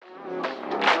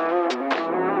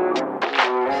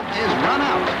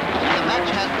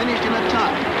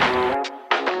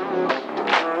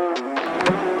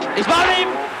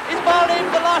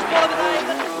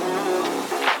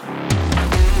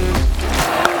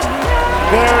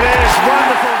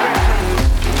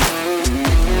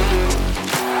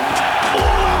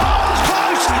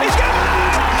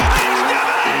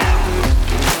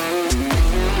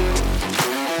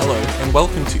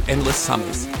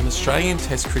Triangular Summers, an Australian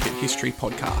Test cricket history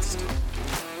podcast.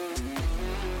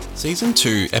 Season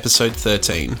 2, Episode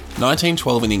 13,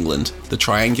 1912 in England, the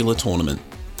Triangular Tournament.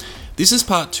 This is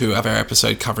part 2 of our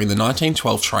episode covering the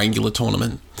 1912 Triangular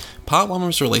Tournament. Part 1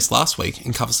 was released last week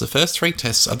and covers the first 3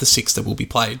 tests of the 6 that will be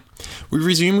played. We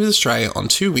resume with Australia on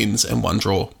 2 wins and 1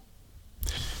 draw.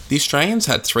 The Australians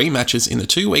had 3 matches in the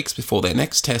 2 weeks before their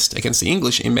next test against the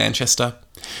English in Manchester.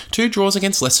 2 draws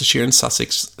against Leicestershire and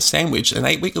Sussex sandwiched an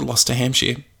 8-wicket loss to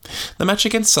Hampshire. The match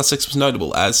against Sussex was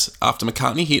notable as, after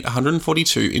McCartney hit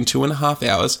 142 in 2.5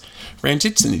 hours,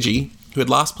 Ranjit Singh, who had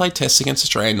last played tests against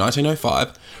Australia in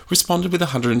 1905, responded with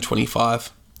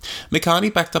 125.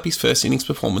 McCartney backed up his first innings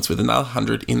performance with another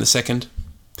 100 in the second.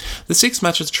 The 6th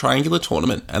match of the Triangular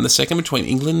Tournament and the second between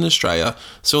England and Australia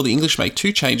saw the English make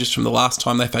 2 changes from the last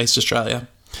time they faced Australia.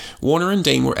 Warner and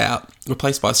Dean were out,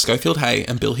 replaced by Schofield Hay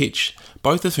and Bill Hitch,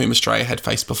 both of whom Australia had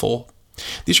faced before.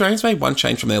 The Australians made 1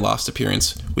 change from their last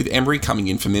appearance, with Emery coming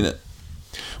in for minute.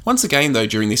 Once again though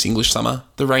during this English summer,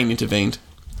 the rain intervened.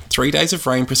 3 days of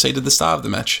rain preceded the start of the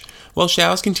match, while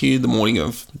showers continued the morning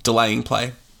of delaying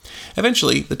play.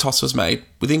 Eventually, the toss was made,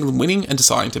 with England winning and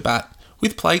deciding to bat,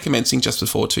 with play commencing just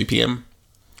before 2 p.m.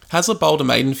 Hazlitt bowled a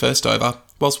maiden first over,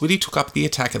 whilst Whitty took up the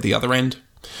attack at the other end.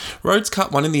 Rhodes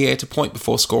cut one in the air to point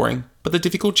before scoring, but the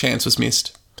difficult chance was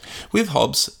missed. With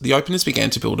Hobbs, the openers began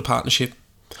to build a partnership.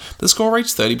 The score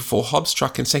reached 30 before Hobbs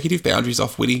struck consecutive boundaries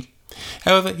off Whitty.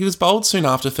 However, he was bowled soon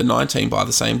after for 19 by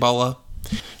the same bowler.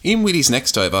 In Whitty's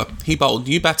next over, he bowled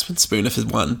new batsman Spooner for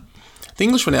 1. The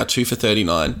English were now 2 for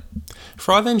 39.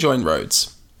 Fry then joined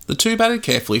Rhodes. The two batted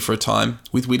carefully for a time,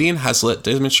 with Whitty and Hazlitt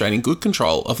demonstrating good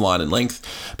control of line and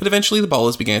length, but eventually the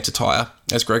bowlers began to tire,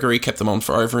 as Gregory kept them on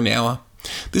for over an hour.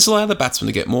 This allowed the batsmen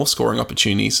to get more scoring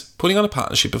opportunities, putting on a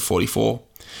partnership of 44.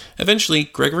 Eventually,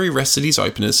 Gregory rested his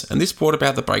openers, and this brought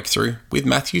about the breakthrough, with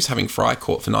Matthews having Fry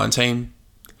caught for 19.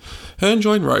 Hearn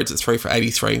joined Rhodes at 3 for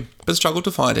 83, but struggled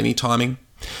to find any timing.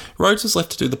 Rhodes was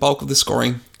left to do the bulk of the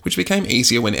scoring, which became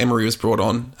easier when Emery was brought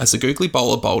on, as the googly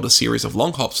bowler bowled a series of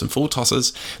long hops and full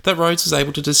tosses that Rhodes was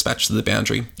able to dispatch to the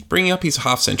boundary, bringing up his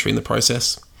half-century in the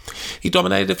process. He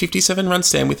dominated a 57-run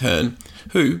stand with Hearn,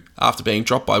 who, after being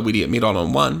dropped by Whitty at mid-on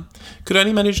on 1, could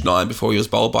only manage 9 before he was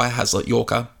bowled by a Hazlitt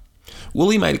Yorker.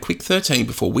 Woolley made a quick 13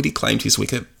 before Whitty claimed his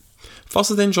wicket.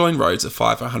 Foster then joined Rhodes at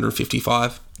 5 for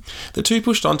 155. The two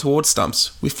pushed on towards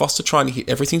stumps, with Foster trying to hit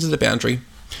everything to the boundary.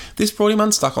 This brought him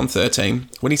unstuck on 13,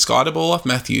 when he skied a ball off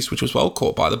Matthews, which was well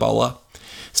caught by the bowler.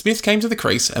 Smith came to the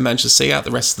crease and managed to see out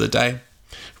the rest of the day.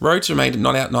 Rhodes remained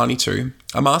not out 92,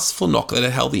 a masterful knock that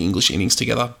had held the English innings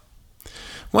together.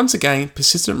 Once again,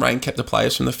 persistent rain kept the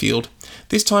players from the field,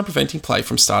 this time preventing play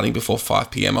from starting before 5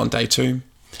 p.m. on day 2.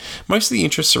 Most of the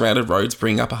interest surrounded Rhodes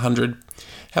bringing up 100.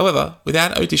 However,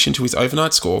 without addition to his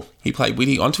overnight score, he played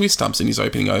Whitty onto his stumps in his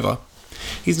opening over.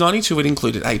 His 92 had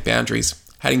included 8 boundaries,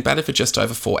 having batted for just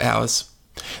over 4 hours.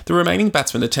 The remaining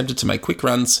batsmen attempted to make quick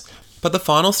runs, but the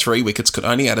final 3 wickets could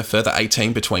only add a further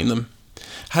 18 between them.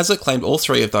 Hazlitt claimed all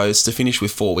 3 of those to finish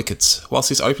with 4 wickets, whilst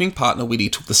his opening partner Whitty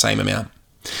took the same amount.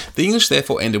 The English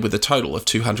therefore ended with a total of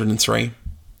 203.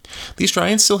 The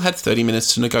Australians still had 30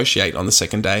 minutes to negotiate on the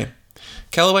second day.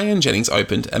 Callaway and Jennings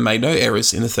opened and made no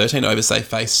errors in the 13 overs they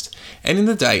faced, ending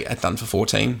the day at done for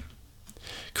 14.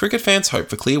 Cricket fans hoped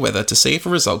for clear weather to see if a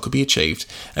result could be achieved,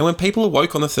 and when people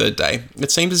awoke on the 3rd day,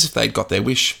 it seemed as if they'd got their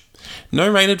wish. No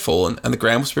rain had fallen, and the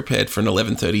ground was prepared for an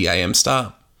 11:30am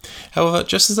start. However,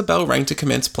 just as the bell rang to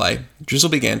commence play, drizzle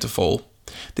began to fall.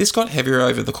 This got heavier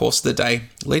over the course of the day,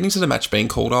 leading to the match being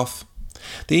called off.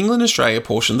 The England-Australia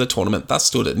portion of the tournament thus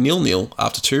stood at 0-0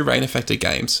 after 2 rain-affected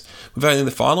games, with only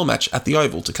the final match at the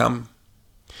Oval to come.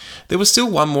 There was still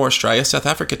one more Australia-South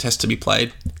Africa test to be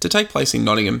played, to take place in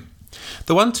Nottingham.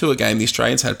 The one tour game the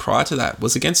Australians had prior to that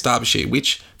was against Derbyshire,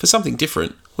 which, for something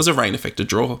different, was a rain-affected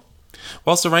draw.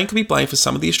 Whilst the rain could be blamed for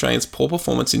some of the Australians' poor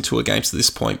performance in tour games to this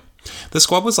point, the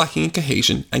squad was lacking in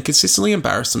cohesion and consistently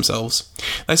embarrassed themselves.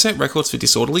 They set records for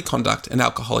disorderly conduct and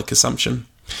alcoholic consumption.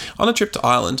 On a trip to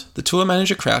Ireland, the tour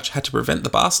manager Crouch had to prevent the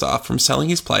bar staff from selling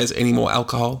his players any more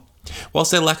alcohol,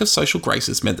 whilst their lack of social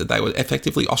graces meant that they were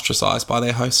effectively ostracised by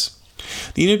their hosts.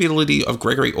 The inability of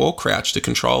Gregory or Crouch to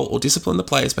control or discipline the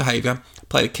players' behaviour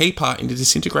played a key part in the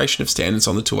disintegration of standards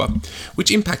on the tour,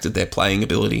 which impacted their playing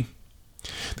ability.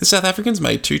 The South Africans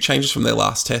made 2 changes from their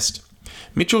last test.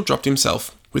 Mitchell dropped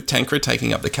himself, with Tancred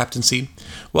taking up the captaincy,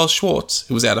 while Schwartz,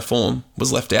 who was out of form,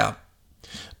 was left out.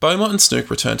 Beaumont and Snook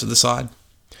returned to the side.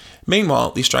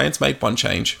 Meanwhile, the Australians made 1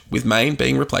 change, with Mayne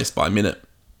being replaced by Minnett.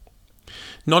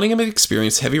 Nottingham had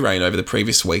experienced heavy rain over the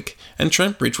previous week, and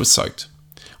Trent Bridge was soaked.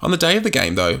 On the day of the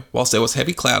game, though, whilst there was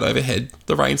heavy cloud overhead,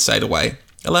 the rain stayed away,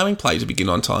 allowing play to begin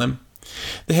on time.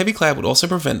 The heavy cloud would also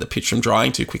prevent the pitch from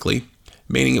drying too quickly,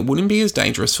 meaning it wouldn't be as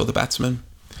dangerous for the batsman.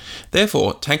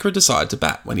 Therefore, Tancred decided to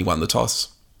bat when he won the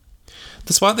toss.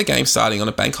 Despite the game starting on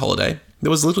a bank holiday,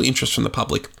 there was little interest from the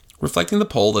public, reflecting the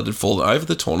pall that had fallen over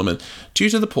the tournament due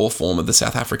to the poor form of the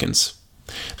South Africans.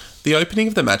 The opening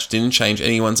of the match didn't change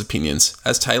anyone's opinions,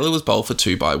 as Taylor was bowled for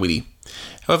 2 by Whitty.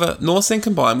 However, North then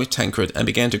combined with Tancred and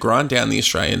began to grind down the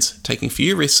Australians, taking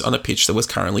few risks on a pitch that was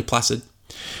currently placid.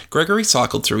 Gregory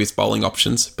cycled through his bowling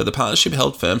options, but the partnership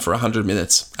held firm for 100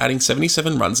 minutes, adding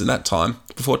 77 runs in that time,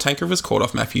 before Tancred was caught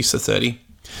off Matthews for 30.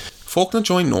 Faulkner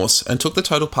joined Norse and took the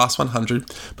total past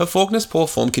 100, but Faulkner's poor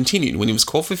form continued when he was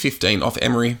caught for 15 off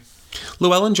Emery.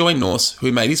 Llewellyn joined Norse,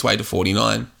 who made his way to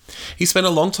 49. He spent a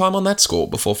long time on that score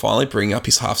before finally bringing up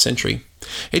his half-century.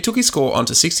 He took his score on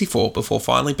to 64 before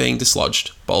finally being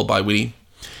dislodged, bowled by Whitty.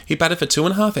 He batted for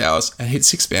 2.5 hours and hit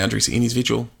 6 boundaries in his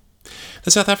vigil.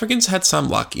 The South Africans had some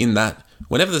luck in that,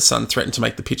 whenever the sun threatened to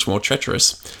make the pitch more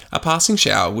treacherous, a passing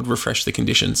shower would refresh the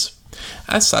conditions.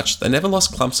 As such, they never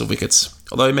lost clumps of wickets,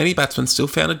 although many batsmen still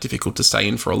found it difficult to stay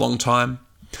in for a long time.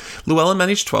 Llewellyn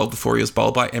managed 12 before he was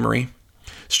bowled by Emery.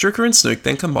 Stricker and Snook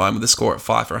then combined with a score at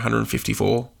 5 for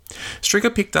 154.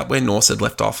 Stricker picked up where Norse had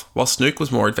left off, while Snook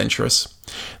was more adventurous.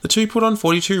 The two put on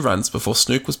 42 runs before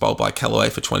Snook was bowled by Callaway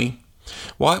for 20.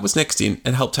 White was next in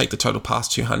and helped take the total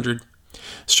past 200.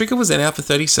 Stricker was then out for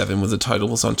 37 when the total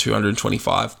was on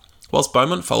 225, whilst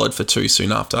Beaumont followed for 2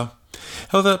 soon after.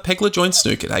 However, Pegler joined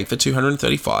Snook at 8 for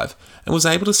 235 and was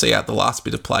able to see out the last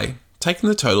bit of play, taking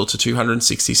the total to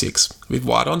 266, with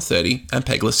White on 30 and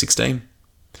Pegler 16.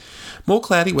 More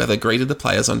cloudy weather greeted the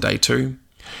players on day 2.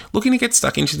 Looking to get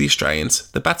stuck into the Australians,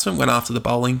 the batsmen went after the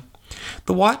bowling.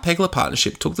 The White-Pegler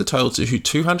partnership took the total to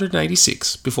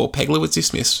 286 before Pegler was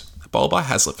dismissed, bowled by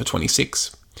Hazlitt for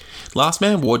 26. Last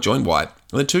man Ward joined White,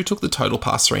 and the two took the total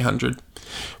past 300.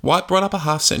 White brought up a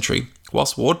half-century,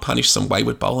 whilst Ward punished some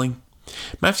wayward bowling.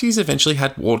 Matthews eventually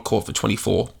had Ward caught for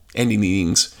 24, ending the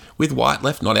innings, with White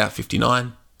left not out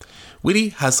 59. Whitty,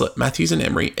 Hazlitt, Matthews and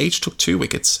Emery each took 2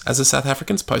 wickets as the South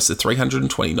Africans posted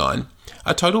 329,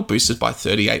 a total boosted by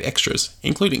 38 extras,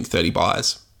 including 30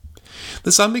 byes.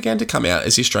 The sun began to come out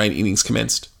as the Australian innings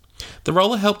commenced. The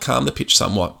roller helped calm the pitch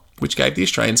somewhat, which gave the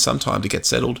Australians some time to get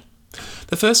settled.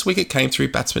 The first wicket came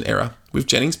through batsman error, with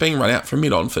Jennings being run out from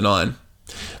mid-on for 9.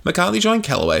 McCarthy joined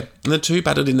Callaway, and the two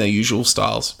batted in their usual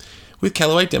styles, with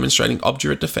Callaway demonstrating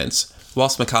obdurate defence,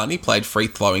 whilst McCartney played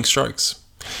free-flowing strokes.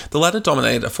 The latter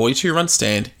dominated a 42-run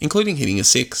stand, including hitting a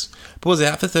 6, but was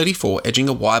out for 34, edging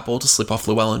a wide ball to slip off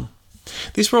Llewellyn.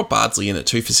 This brought Bardsley in at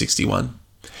 2 for 61.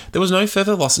 There was no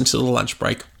further loss until the lunch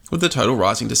break, with the total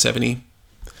rising to 70.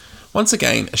 Once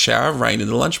again, a shower of rain in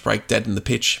the lunch break deadened the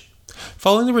pitch.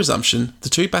 Following the resumption, the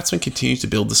two batsmen continued to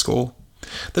build the score.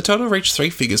 The total reached 3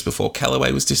 figures before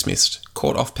Callaway was dismissed,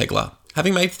 caught off Pegler,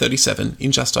 having made 37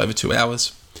 in just over 2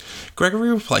 hours.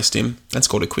 Gregory replaced him and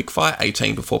scored a quick-fire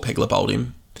 18 before Pegler bowled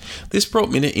him. This brought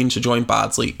Minnett in to join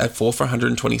Bardsley at 4 for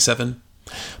 127.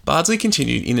 Bardsley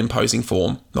continued in imposing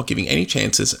form, not giving any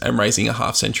chances and raising a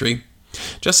half-century.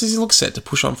 Just as he looked set to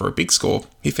push on for a big score,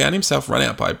 he found himself run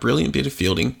out by a brilliant bit of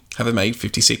fielding, having made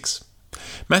 56.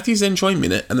 Matthews then joined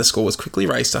Minnett and the score was quickly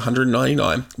raised to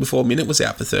 199 before Minnett was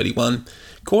out for 31,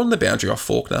 caught on the boundary off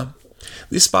Faulkner.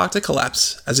 This sparked a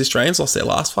collapse as the Australians lost their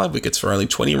last 5 wickets for only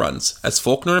 20 runs as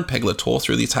Faulkner and Pegler tore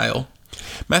through the tail.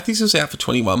 Matthews was out for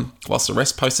 21 whilst the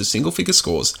rest posted single-figure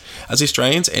scores as the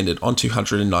Australians ended on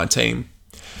 219.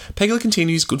 Pegler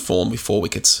continues good form with 4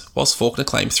 wickets whilst Faulkner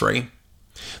claimed 3.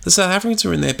 The South Africans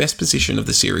were in their best position of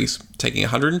the series, taking a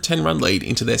 110-run lead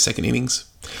into their second innings.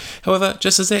 However,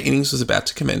 just as their innings was about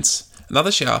to commence,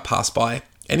 another shower passed by,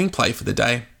 ending play for the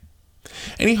day.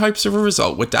 Any hopes of a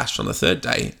result were dashed on the third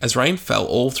day as rain fell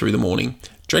all through the morning,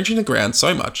 drenching the ground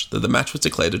so much that the match was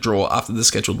declared a draw after the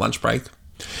scheduled lunch break.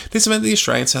 This meant the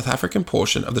Australian-South African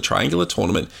portion of the triangular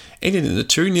tournament ended in a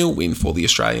 2-0 win for the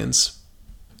Australians.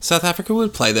 South Africa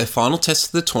would play their final test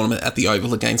of the tournament at the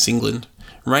Oval against England.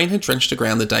 Rain had drenched the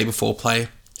ground the day before play.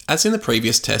 As in the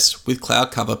previous test, with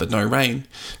cloud cover but no rain,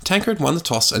 Tancred won the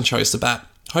toss and chose to bat,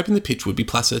 hoping the pitch would be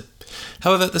placid.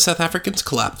 However, the South Africans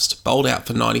collapsed, bowled out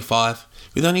for 95,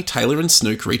 with only Taylor and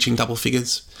Snook reaching double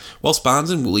figures, whilst Barnes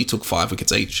and Woolley took 5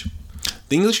 wickets each.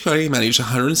 The English only managed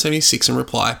 176 in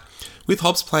reply, with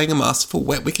Hobbs playing a masterful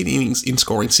wet wicket innings in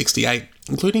scoring 68,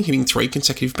 including hitting 3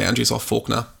 consecutive boundaries off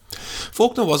Faulkner.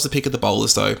 Faulkner was the pick of the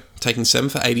bowlers though, taking 7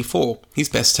 for 84, his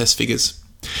best test figures.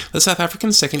 The South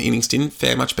African second innings didn't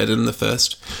fare much better than the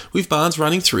first, with Barnes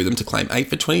running through them to claim 8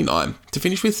 for 29 to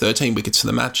finish with 13 wickets for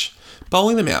the match,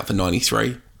 bowling them out for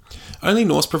 93. Only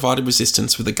Norse provided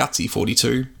resistance with a gutsy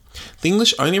 42. The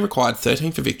English only required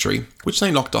 13 for victory, which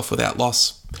they knocked off without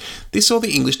loss. This saw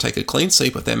the English take a clean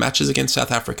sweep of their matches against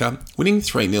South Africa, winning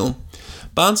 3-0.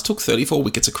 Barnes took 34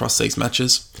 wickets across these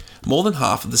matches, more than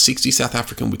half of the 60 South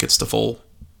African wickets to fall.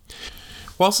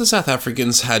 Whilst the South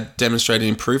Africans had demonstrated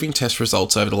improving test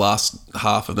results over the last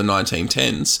half of the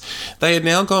 1910s, they had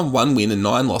now gone 1 win and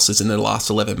 9 losses in their last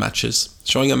 11 matches,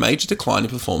 showing a major decline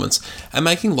in performance and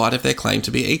making light of their claim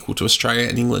to be equal to Australia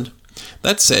and England.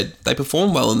 That said, they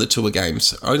performed well in the tour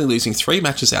games, only losing 3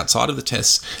 matches outside of the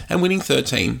tests and winning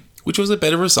 13, which was a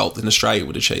better result than Australia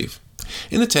would achieve.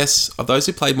 In the tests, of those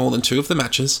who played more than 2 of the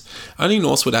matches, only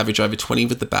Norse would average over 20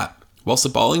 with the bat, whilst the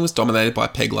bowling was dominated by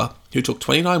Pegler, who took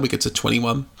 29 wickets at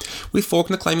 21, with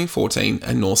Faulkner claiming 14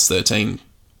 and Norse 13.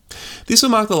 This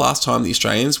would mark the last time the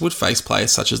Australians would face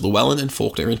players such as Llewellyn and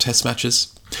Faulkner in test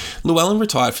matches. Llewellyn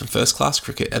retired from first-class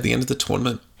cricket at the end of the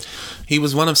tournament. He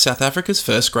was one of South Africa's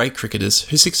first grade cricketers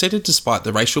who succeeded despite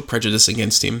the racial prejudice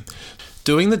against him,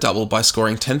 doing the double by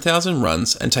scoring 10,000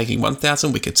 runs and taking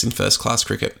 1,000 wickets in first-class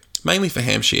cricket, mainly for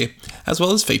Hampshire, as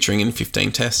well as featuring in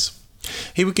 15 tests.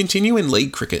 He would continue in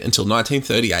league cricket until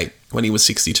 1938, when he was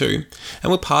 62,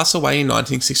 and would pass away in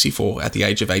 1964 at the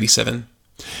age of 87.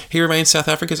 He remained South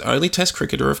Africa's only test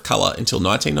cricketer of colour until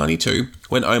 1992,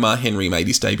 when Omar Henry made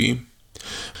his debut.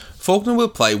 Faulkner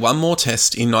would play 1 more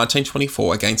test in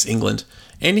 1924 against England,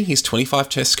 ending his 25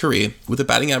 test career with a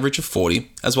batting average of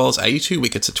 40, as well as 82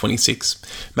 wickets at 26,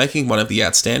 making one of the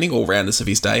outstanding all-rounders of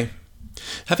his day.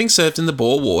 Having served in the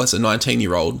Boer War as a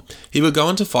 19-year-old, he would go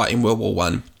on to fight in World War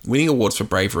I, winning awards for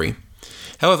bravery.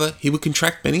 However, he would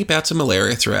contract many bouts of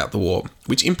malaria throughout the war,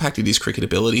 which impacted his cricket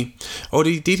ability, although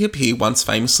he did appear once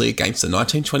famously against the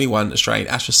 1921 Australian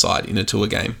Ashes side in a tour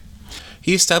game.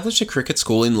 He established a cricket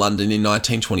school in London in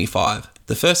 1925,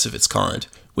 the first of its kind,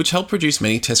 which helped produce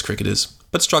many test cricketers,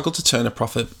 but struggled to turn a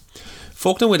profit.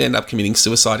 Faulkner would end up committing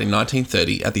suicide in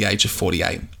 1930 at the age of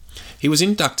 48. He was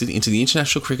inducted into the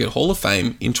International Cricket Hall of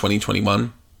Fame in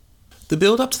 2021. The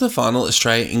build-up to the final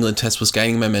Australia-England test was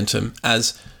gaining momentum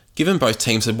as, given both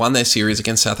teams had won their series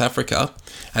against South Africa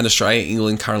and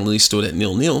Australia-England currently stood at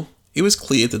 0-0, it was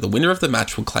clear that the winner of the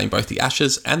match would claim both the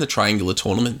Ashes and the Triangular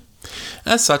Tournament.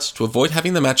 As such, to avoid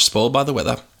having the match spoiled by the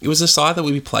weather, it was decided that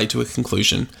would be played to a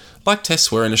conclusion, like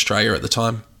tests were in Australia at the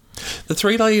time. The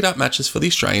 3 lead-up matches for the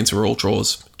Australians were all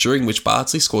draws, during which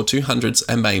Bardsley scored 200s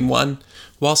and Mayne won,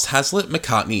 whilst Hazlitt,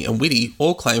 McCartney and Whitty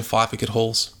all claimed 5-wicket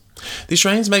hauls. The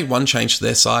Australians made 1 change to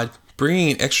their side, bringing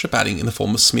in extra batting in the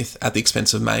form of Smith at the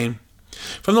expense of Mayne.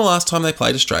 From the last time they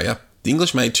played Australia, the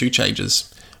English made 2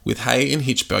 changes, with Hay and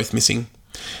Hitch both missing.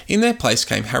 In their place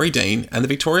came Harry Dean and the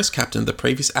victorious captain of the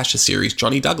previous Ashes series,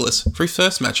 Johnny Douglas, for his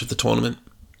first match of the tournament.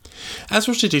 As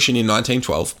was tradition in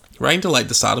 1912, rain delayed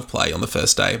the start of play on the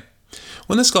first day.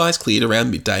 When the skies cleared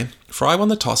around midday, Fry won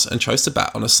the toss and chose to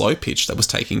bat on a slow pitch that was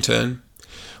taking turn.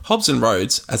 Hobbs and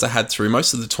Rhodes, as they had through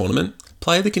most of the tournament,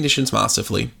 played the conditions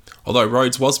masterfully, although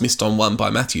Rhodes was missed on 1 by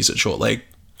Matthews at short leg.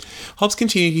 Hobbs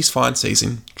continued his fine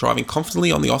season, driving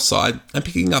confidently on the offside and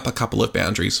picking up a couple of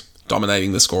boundaries,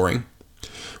 dominating the scoring.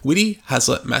 Whitty,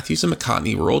 Hazlitt, Matthews and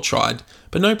McCartney were all tried,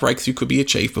 but no breakthrough could be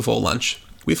achieved before lunch,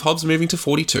 with Hobbs moving to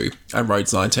 42 and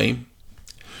Rhodes 19.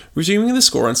 Resuming the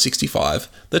score on 65,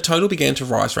 the total began to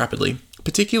rise rapidly,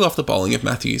 particularly off the bowling of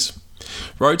Matthews.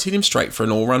 Rhodes hit him straight for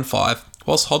an all-run 5,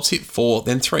 whilst Hobbs hit 4,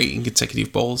 then 3 in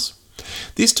consecutive balls.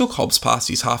 This took Hobbs past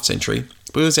his half-century,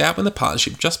 but he was out when the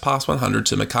partnership just passed 100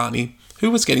 to McCartney, who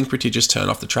was getting prodigious turn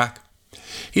off the track.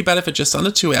 He batted for just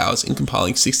under 2 hours in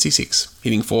compiling 66,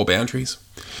 hitting 4 boundaries.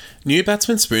 New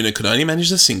batsman Spooner could only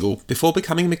manage a single before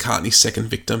becoming McCartney's second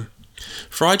victim.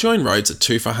 Fry joined Rhodes at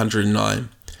 2 for 109.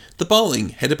 The bowling,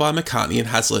 headed by McCartney and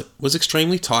Hazlitt, was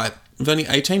extremely tight, with only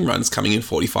 18 runs coming in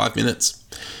 45 minutes.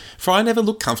 Fry never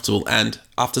looked comfortable and,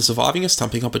 after surviving a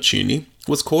stumping opportunity,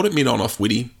 was caught at mid-on off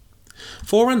Whitty.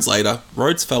 4 runs later,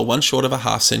 Rhodes fell 1 short of a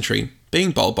half-century,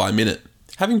 being bowled by a minute,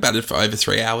 having batted for over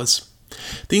 3 hours.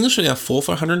 The English were now 4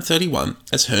 for 131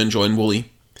 as Hearn joined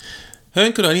Woolley.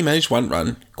 Hearn could only manage 1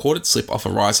 run, caught it slip off a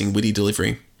rising Whitty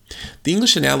delivery. The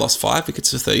English had now lost 5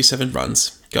 wickets for 37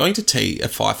 runs, going to tea at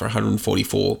 5 for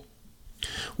 144.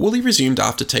 Woolley resumed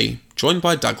after tea, joined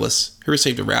by Douglas, who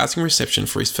received a rousing reception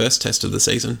for his first test of the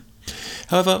season.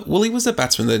 However, Woolley was the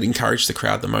batsman that encouraged the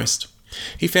crowd the most.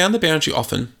 He found the boundary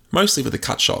often, mostly with a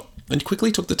cut shot, and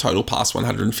quickly took the total past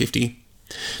 150.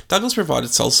 Douglas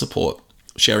provided solid support,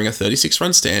 sharing a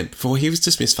 36-run stand before he was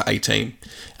dismissed for 18,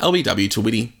 LBW to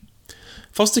Whitty.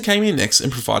 Foster came in next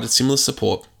and provided similar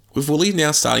support, with Woolley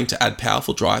now starting to add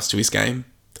powerful drives to his game.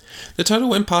 The total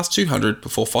went past 200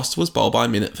 before Foster was bowled by a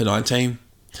minute for 19.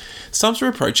 Stumps were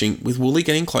approaching, with Woolley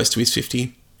getting close to his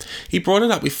 50. He brought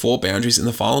it up with 4 boundaries in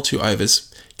the final 2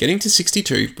 overs, getting to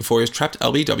 62 before he was trapped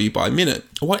LBW by a minute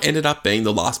on what ended up being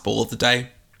the last ball of the day.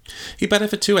 He batted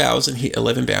for 2 hours and hit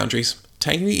 11 boundaries,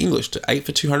 taking the English to 8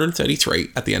 for 233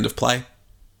 at the end of play.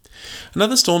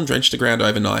 Another storm drenched the ground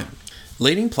overnight,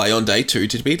 leading play on day 2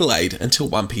 to be delayed until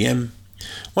 1 p.m.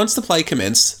 Once the play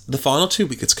commenced, the final 2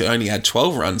 wickets could only add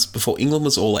 12 runs before England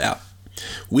was all out.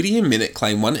 Whitty and Minnett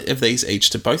claimed one of these each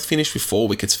to both finish with 4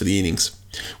 wickets for the innings.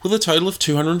 With a total of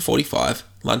 245,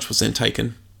 lunch was then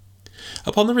taken.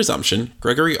 Upon the resumption,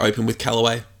 Gregory opened with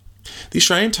Callaway. The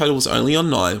Australian total was only on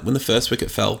 9 when the first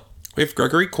wicket fell, with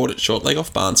Gregory caught it short leg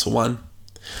off Barnes for 1.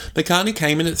 McCartney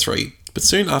came in at 3, but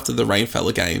soon after the rain fell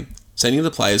again, sending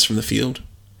the players from the field.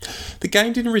 The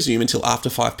game didn't resume until after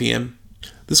 5 p.m.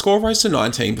 The score rose to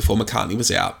 19 before McCartney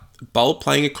was out, bowled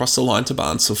playing across the line to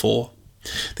Barnes for 4.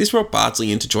 This brought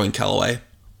Bardsley in to join Callaway.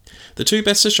 The 2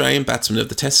 best Australian batsmen of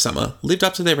the Test summer lived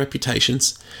up to their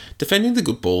reputations, defending the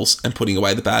good balls and putting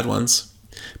away the bad ones.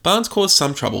 Barnes caused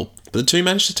some trouble, but the 2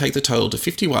 managed to take the total to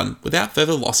 51 without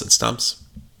further loss at stumps.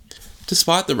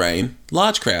 Despite the rain,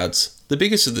 large crowds, the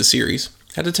biggest of the series,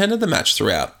 had attended the match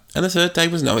throughout, and the third day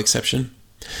was no exception.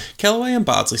 Callaway and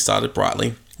Bardsley started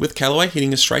brightly, with Callaway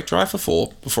hitting a straight drive for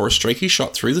 4 before a streaky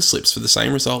shot through the slips for the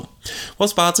same result,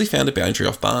 whilst Bardsley found a boundary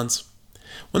off Barnes.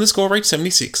 When the score reached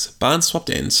 76, Barnes swapped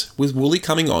ends, with Woolley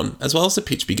coming on as well as the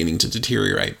pitch beginning to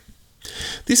deteriorate.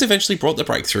 This eventually brought the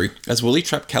breakthrough as Woolley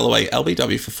trapped Callaway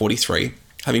LBW for 43,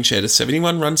 having shared a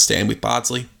 71-run stand with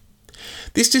Bardsley.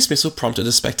 This dismissal prompted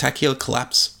a spectacular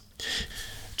collapse.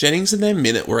 Jennings and then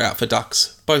Minnett were out for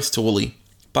ducks, both to Woolley.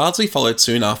 Bardsley followed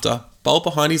soon after, bowled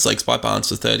behind his legs by Barnes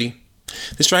for 30.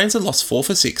 The Australians had lost 4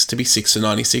 for 6 to be 6 for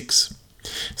 96.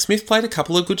 Smith played a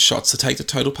couple of good shots to take the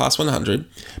total past 100,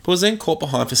 but was then caught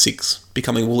behind for 6,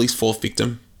 becoming Woolley's 4th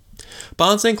victim.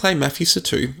 Barnes then claimed Matthews for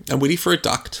 2 and Whitty for a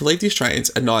duck to leave the Australians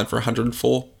at 9 for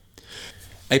 104.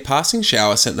 A passing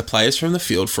shower sent the players from the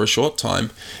field for a short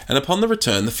time, and upon the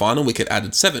return the final wicket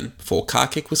added 7 before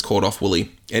Karkic was caught off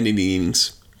Woolley, ending the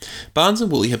innings. Barnes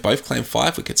and Woolley had both claimed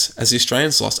 5 wickets as the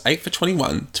Australians lost 8 for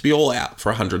 21 to be all out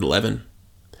for 111.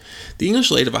 The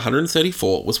English lead of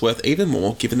 134 was worth even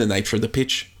more given the nature of the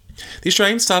pitch. The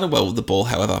Australians started well with the ball,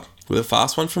 however, with a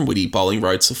fast one from Whitty bowling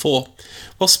Rhodes for 4,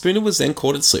 while Spooner was then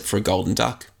caught at slip for a golden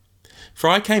duck.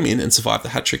 Fry came in and survived the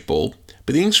hat-trick ball,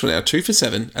 but the English were now 2 for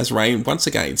 7 as rain once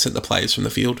again sent the players from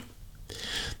the field.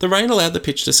 The rain allowed the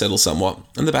pitch to settle somewhat,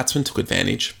 and the batsmen took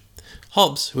advantage.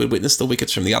 Hobbs, who had witnessed the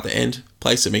wickets from the other end,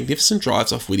 placed some magnificent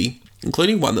drives off Whitty,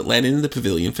 including one that landed in the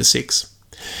pavilion for 6.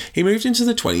 He moved into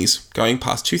the 20s, going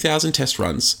past 2,000 test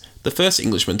runs, the first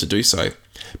Englishman to do so,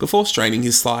 before straining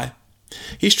his thigh.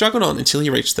 He struggled on until he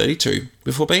reached 32,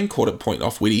 before being caught at point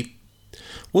off Whitty.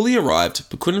 Woolley arrived,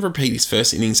 but couldn't repeat his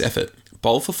first innings effort,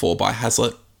 bowled for 4 by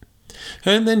Hazlitt.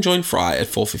 Hearn then joined Fry at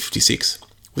 4 for 56,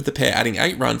 with the pair adding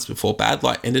 8 runs before bad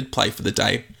light ended play for the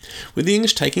day, with the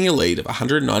English taking a lead of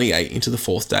 198 into the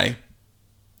 4th day.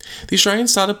 The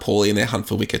Australians started poorly in their hunt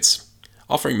for wickets,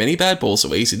 offering many bad balls that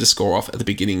were easy to score off at the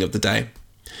beginning of the day.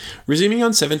 Resuming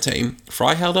on 17,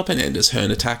 Fry held up an end as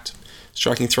Hearn attacked,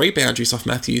 striking 3 boundaries off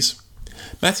Matthews.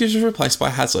 Matthews was replaced by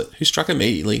Hazlitt, who struck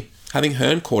immediately, having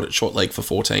Hearn caught at short leg for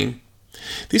 14.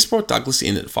 This brought Douglas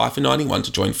in at 5 for 91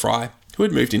 to join Fry, who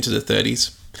had moved into the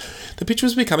 30s. The pitch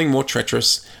was becoming more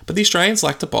treacherous, but the Australians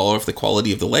lacked a bowler of the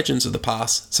quality of the legends of the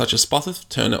past, such as Spofforth,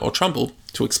 Turner or Trumbull,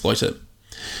 to exploit it.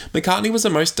 McCartney was the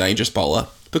most dangerous bowler,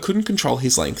 but couldn't control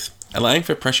his length, allowing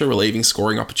for pressure-relieving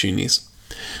scoring opportunities.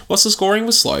 Whilst the scoring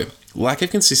was slow, lack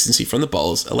of consistency from the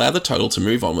bowlers allowed the total to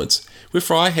move onwards, with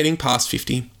Fry heading past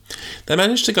 50. They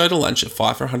managed to go to lunch at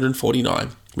 5 for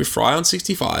 149, with Fry on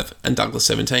 65 and Douglas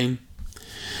 17.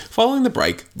 Following the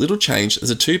break, little changed as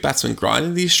the 2 batsmen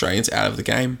grinded the Australians out of the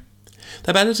game.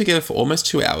 They batted together for almost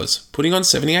 2 hours, putting on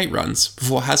 78 runs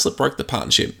before Hazlitt broke the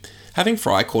partnership, having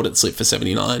Fry caught at slip for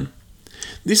 79.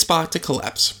 This sparked a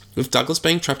collapse, with Douglas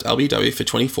being trapped LBW for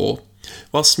 24,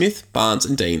 while Smith, Barnes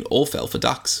and Dean all fell for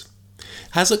ducks.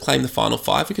 Hazlitt claimed the final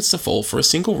 5 wickets to fall for a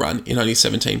single run in only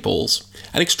 17 balls,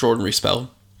 an extraordinary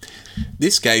spell.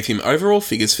 This gave him overall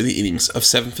figures for the innings of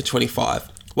 7 for 25,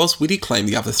 whilst Whitty claimed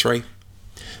the other 3.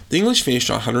 The English finished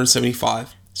on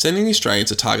 175, sending the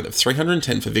Australians a target of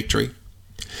 310 for victory.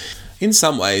 In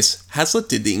some ways, Hazlitt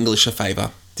did the English a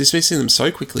favour, dismissing them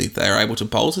so quickly they were able to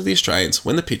bowl to the Australians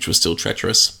when the pitch was still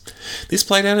treacherous. This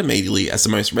played out immediately as the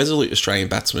most resolute Australian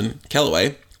batsman,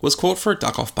 Callaway, was caught for a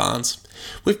duck off Barnes,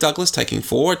 with Douglas taking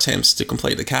 4 attempts to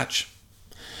complete the catch.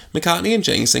 McCartney and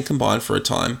Jennings then combined for a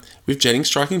time, with Jennings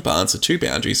striking Barnes at 2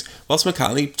 boundaries, whilst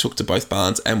McCartney took to both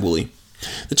Barnes and Woolley.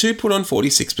 The 2 put on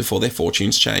 46 before their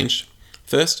fortunes changed.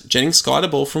 First, Jennings skied a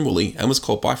ball from Woolley and was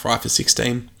caught by Fry for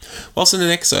 16, whilst in the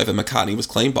next over McCartney was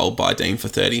clean bowled by Dean for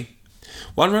 30.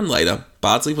 1 run later,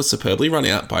 Bardsley was superbly run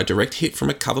out by a direct hit from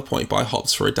a cover point by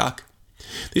Hobbs for a duck.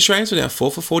 The Australians were now 4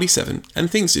 for 47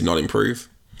 and things did not improve.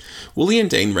 Woolley and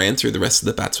Dean ran through the rest of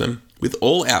the batsmen, with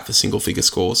all out for single-figure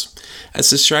scores, as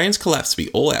the Australians collapsed to be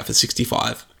all out for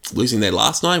 65, losing their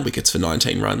last 9 wickets for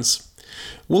 19 runs.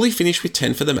 Woolley finished with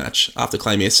 10 for the match after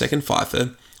claiming a second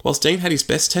fifer, whilst Dean had his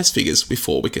best test figures with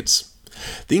 4 wickets.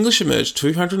 The English emerged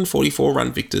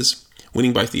 244-run victors,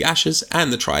 winning both the Ashes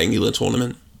and the Triangular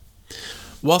Tournament.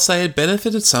 Whilst they had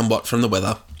benefited somewhat from the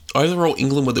weather, overall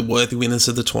England were the worthy winners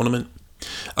of the tournament.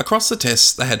 Across the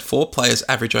tests, they had 4 players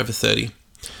average over 30.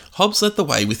 Hobbs led the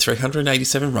way with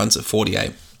 387 runs at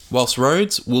 48, whilst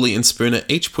Rhodes, Woolley and Spooner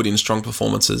each put in strong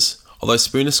performances, although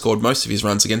Spooner scored most of his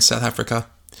runs against South Africa.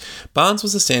 Barnes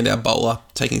was the standout bowler,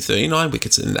 taking 39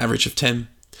 wickets at an average of 10.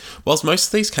 Whilst most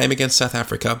of these came against South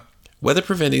Africa, weather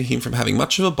prevented him from having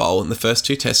much of a bowl in the first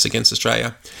 2 tests against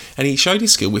Australia, and he showed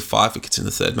his skill with 5 wickets in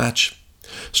the third match.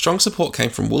 Strong support came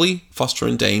from Woolley, Foster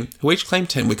and Dean, who each claimed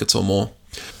 10 wickets or more,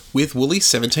 with Woolley's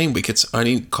 17 wickets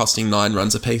only costing 9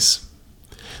 runs apiece.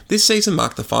 This season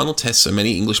marked the final test for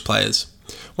many English players.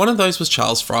 One of those was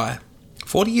Charles Fry.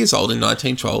 40 years old in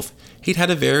 1912, he'd had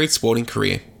a varied sporting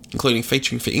career, including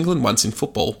featuring for England once in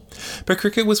football, but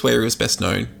cricket was where he was best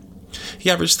known. He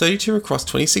averaged 32 across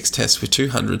 26 tests with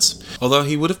 200s, although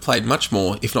he would have played much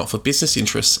more if not for business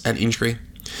interests and injury.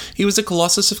 He was a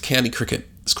colossus of county cricket,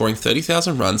 scoring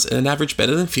 30,000 runs and an average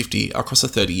better than 50 across a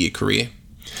 30-year career.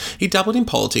 He dabbled in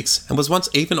politics and was once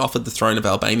even offered the throne of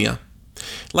Albania.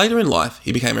 Later in life,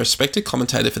 he became a respected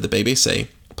commentator for the BBC,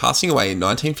 passing away in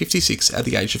 1956 at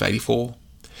the age of 84.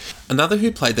 Another who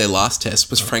played their last test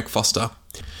was Frank Foster.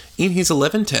 In his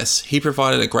 11 tests, he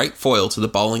provided a great foil to the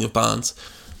bowling of Barnes,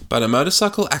 but a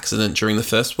motorcycle accident during the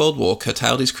First World War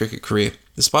curtailed his cricket career,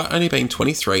 despite only being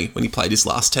 23 when he played his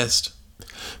last test.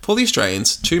 For the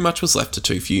Australians, too much was left to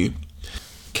too few.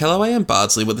 Kellaway and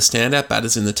Bardsley were the standout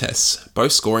batters in the tests,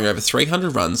 both scoring over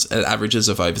 300 runs at averages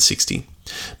of over 60.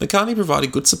 McCartney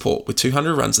provided good support with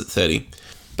 200 runs at 30,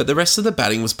 but the rest of the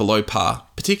batting was below par,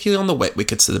 particularly on the wet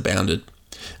wickets that abounded.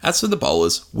 As for the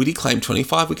bowlers, Whitty claimed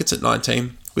 25 wickets at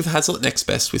 19, with Hazlitt next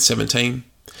best with 17.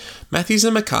 Matthews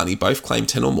and McCartney both claimed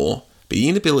 10 or more, but the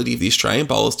inability of the Australian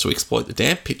bowlers to exploit the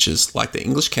damp pitches like their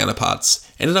English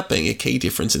counterparts ended up being a key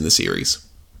difference in the series.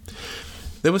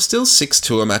 There were still 6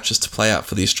 tour matches to play out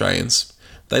for the Australians.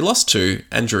 They lost 2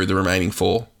 and drew the remaining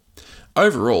 4.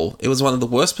 Overall, it was one of the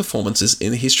worst performances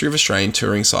in the history of Australian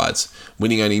touring sides,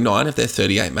 winning only 9 of their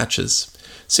 38 matches,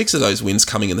 6 of those wins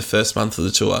coming in the first month of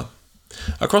the tour.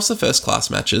 Across the first-class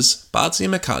matches, Bardsley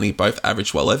and McCartney both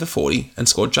averaged well over 40 and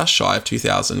scored just shy of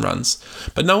 2,000 runs,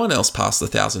 but no one else passed the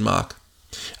 1,000 mark.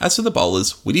 As for the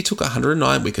bowlers, Whitty took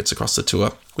 109 wickets across the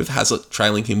tour, with Hazlitt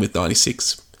trailing him with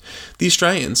 96. The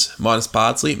Australians, minus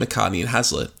Bardsley, McCartney and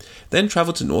Hazlitt, then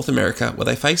travelled to North America where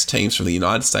they faced teams from the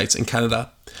United States and Canada.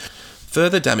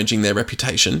 Further damaging their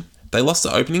reputation, they lost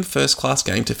the opening first-class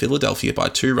game to Philadelphia by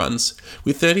 2 runs,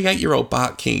 with 38-year-old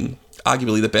Bart King,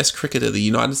 arguably the best cricketer the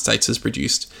United States has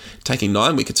produced, taking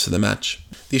 9 wickets for the match.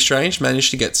 The Australians managed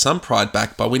to get some pride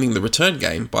back by winning the return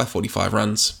game by 45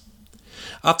 runs.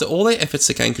 After all their efforts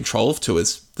to gain control of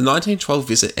tours, the 1912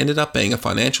 visit ended up being a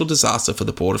financial disaster for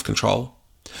the Board of Control.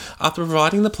 After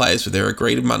providing the players with their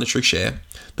agreed monetary share,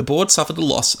 the board suffered a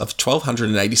loss of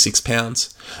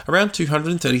 £1,286, around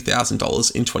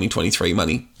 $230,000 in 2023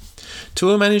 money.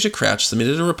 Tour manager Crouch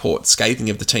submitted a report scathing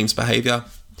of the team's behaviour.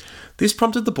 This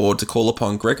prompted the board to call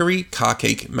upon Gregory,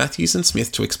 Carkeek, Matthews and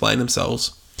Smith to explain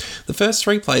themselves. The first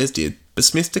 3 players did, but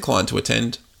Smith declined to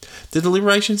attend. The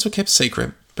deliberations were kept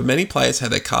secret, but many players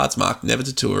had their cards marked never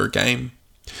to tour a game.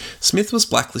 Smith was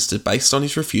blacklisted based on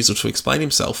his refusal to explain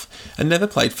himself and never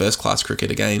played first-class cricket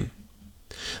again.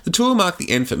 The tour marked the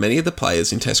end for many of the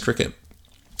players in Test cricket.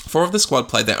 4 of the squad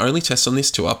played their only test on this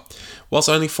tour, whilst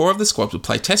only 4 of the squad would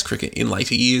play Test cricket in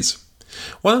later years.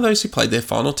 One of those who played their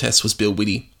final test was Bill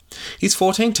Whitty. His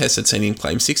 14 tests had seen him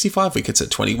claim 65 wickets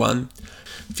at 21,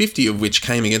 50 of which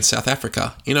came against South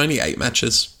Africa in only 8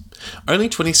 matches. Only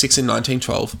 26 in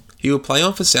 1912, he would play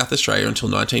on for South Australia until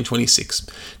 1926,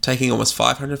 taking almost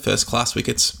 500 first-class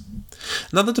wickets.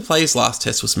 Another to play his last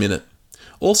test was Minnett.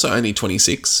 Also only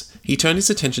 26, he turned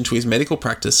his attention to his medical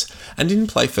practice and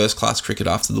didn't play first-class cricket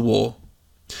after the war.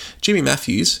 Jimmy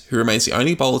Matthews, who remains the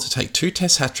only bowler to take 2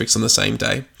 test hat-tricks on the same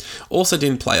day, also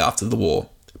didn't play after the war,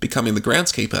 becoming the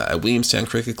groundskeeper at Williamstown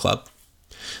Cricket Club.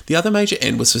 The other major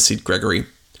end was for Sid Gregory.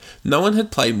 No one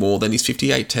had played more than his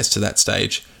 58 tests to that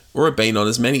stage, or had been on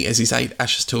as many as his 8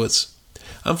 Ashes tours.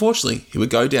 Unfortunately, he would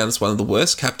go down as one of the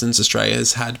worst captains Australia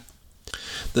has had.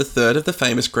 the third of the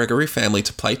famous Gregory family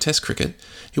to play Test cricket,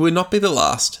 he would not be the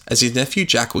last, as his nephew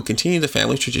Jack would continue the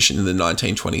family tradition in the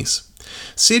 1920s.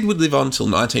 Sid would live on until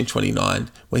 1929,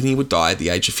 when he would die at the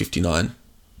age of 59.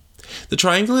 The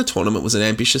Triangular Tournament was an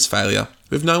ambitious failure,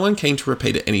 with no one keen to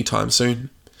repeat it anytime soon.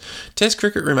 Test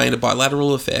cricket remained a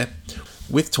bilateral affair,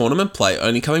 with tournament play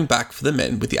only coming back for the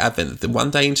men with the advent of the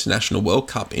One-Day International World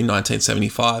Cup in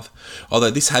 1975,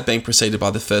 although this had been preceded by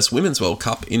the first Women's World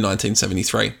Cup in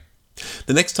 1973.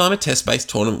 The next time a Test-based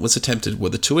tournament was attempted were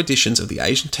the two editions of the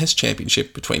Asian Test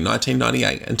Championship between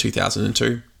 1998 and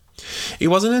 2002. It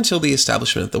wasn't until the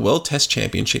establishment of the World Test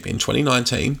Championship in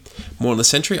 2019, more than a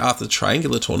century after the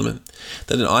Triangular Tournament,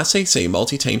 that an ICC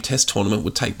multi-team test tournament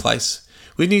would take place,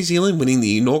 with New Zealand winning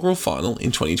the inaugural final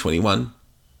in 2021.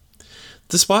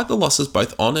 Despite the losses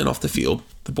both on and off the field,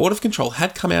 the Board of Control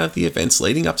had come out of the events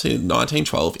leading up to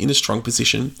 1912 in a strong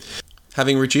position,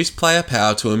 having reduced player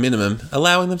power to a minimum,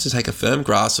 allowing them to take a firm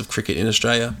grasp of cricket in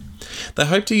Australia. They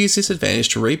hoped to use this advantage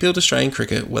to rebuild Australian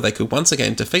cricket where they could once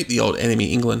again defeat the old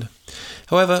enemy England.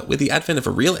 However, with the advent of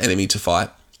a real enemy to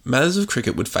fight, matters of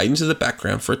cricket would fade into the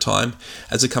background for a time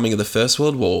as the coming of the First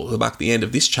World War would mark the end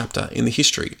of this chapter in the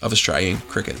history of Australian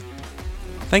cricket.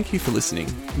 Thank you for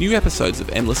listening. New episodes of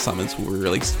Endless Summons will be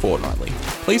released fortnightly.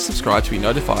 Please subscribe to be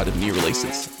notified of new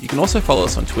releases. You can also follow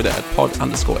us on Twitter at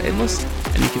pod_endless,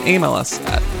 and you can email us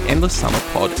at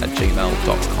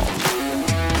endlesssummerpod@gmail.com.